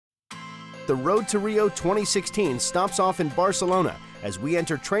the Road to Rio 2016 stops off in Barcelona as we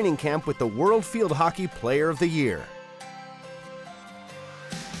enter training camp with the World Field Hockey Player of the Year.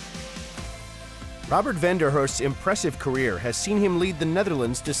 Robert van der Horst's impressive career has seen him lead the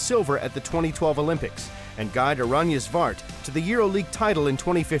Netherlands to silver at the 2012 Olympics and guide Oranje Zwart to the EuroLeague title in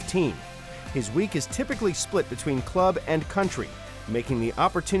 2015. His week is typically split between club and country, making the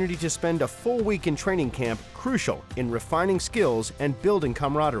opportunity to spend a full week in training camp crucial in refining skills and building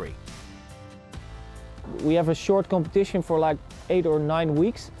camaraderie. We have a short competition for like 8 or 9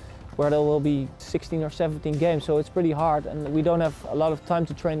 weeks, where there will be 16 or 17 games, so it's pretty hard and we don't have a lot of time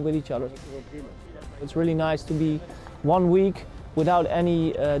to train with each other. It's really nice to be 1 week without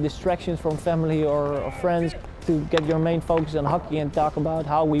any distractions from family or friends, to get your main focus on hockey and talk about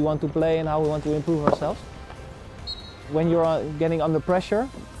how we want to play and how we want to improve ourselves. When you're getting under pressure,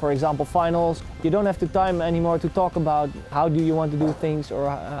 for example finals, you don't have the time anymore to talk about how do you want to do things or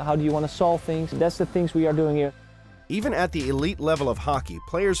how do you want to solve things. That's the things we are doing here. Even at the elite level of hockey,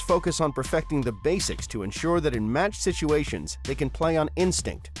 players focus on perfecting the basics to ensure that in match situations they can play on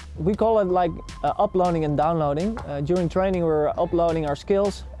instinct. We call it like uploading and downloading. During training we're uploading our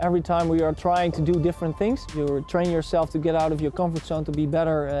skills. Every time we are trying to do different things. You train yourself to get out of your comfort zone, to be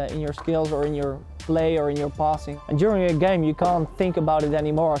better in your skills or in your play or in your passing. And during a game you can't think about it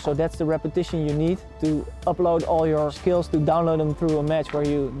anymore, so that's the repetition you need to upload all your skills, to download them through a match where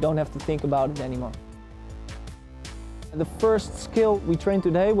you don't have to think about it anymore. The first skill we trained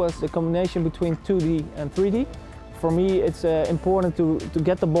today was the combination between 2D and 3D. For me it's important to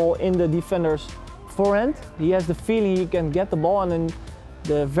get the ball in the defender's forehand. He has the feeling he can get the ball, and in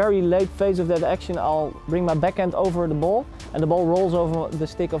the very late phase of that action I'll bring my backhand over the ball and the ball rolls over the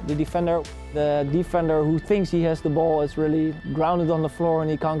stick of the defender. The defender who thinks he has the ball is really grounded on the floor and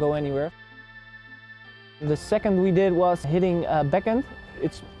he can't go anywhere. The second we did was hitting backhand.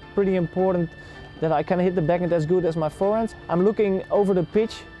 It's pretty important that I can hit the backhand as good as my forehand. I'm looking over the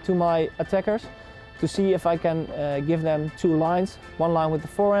pitch to my attackers to see if I can give them 2 lines, one line with the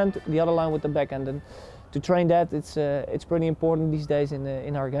forehand, the other line with the backhand. And to train that, it's pretty important these days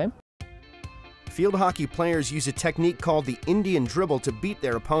in our game. Field hockey players use a technique called the Indian dribble to beat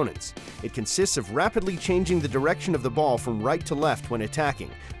their opponents. It consists of rapidly changing the direction of the ball from right to left when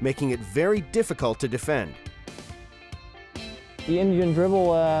attacking, making it very difficult to defend. The Indian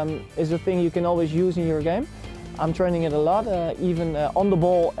dribble is a thing you can always use in your game. I'm training it a lot, even on the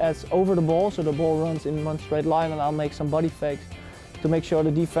ball as over the ball, so the ball runs in one straight line and I'll make some body fakes to make sure the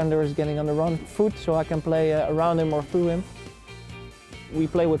defender is getting on the run foot so I can play around him or through him. We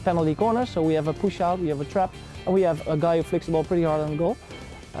play with penalty corners, so we have a push out, we have a trap, and we have a guy who flicks the ball pretty hard on goal.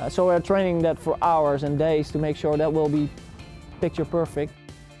 So we're training that for hours and days to make sure that will be picture perfect.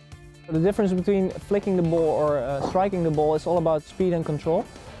 The difference between flicking the ball or striking the ball is all about speed and control.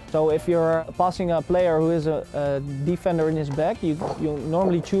 So if you're passing a player who is a defender in his back, you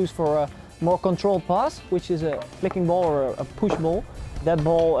normally choose for a more controlled pass, which is a flicking ball or a push ball. That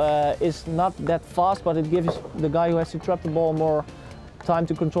ball is not that fast, but it gives the guy who has to trap the ball more time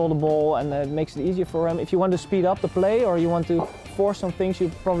to control the ball, and it makes it easier for him. If you want to speed up the play or you want to force some things, you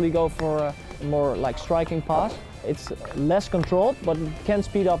probably go for a more like striking pass. It's less controlled, but it can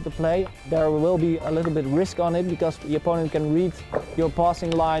speed up the play. There will be a little bit risk on it because the opponent can read your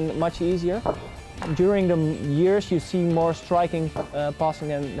passing line much easier. During the years you see more striking passing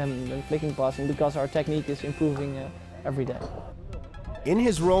than flicking passing because our technique is improving every day. In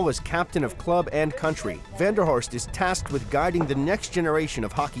his role as captain of club and country, van der Horst is tasked with guiding the next generation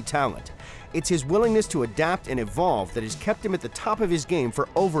of hockey talent. It's his willingness to adapt and evolve that has kept him at the top of his game for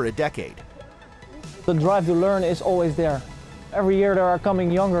over a decade. The drive to learn is always there. Every year there are coming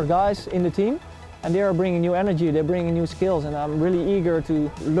younger guys in the team and they are bringing new energy, they're bringing new skills, and I'm really eager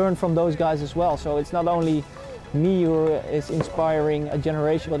to learn from those guys as well. So it's not only me who is inspiring a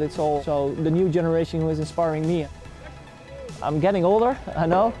generation, but it's also the new generation who is inspiring me. I'm getting older, I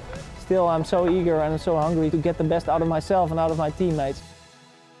know. Still I'm so eager and so hungry to get the best out of myself and out of my teammates.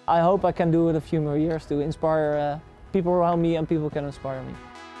 I hope I can do it a few more years to inspire people around me and people can inspire me.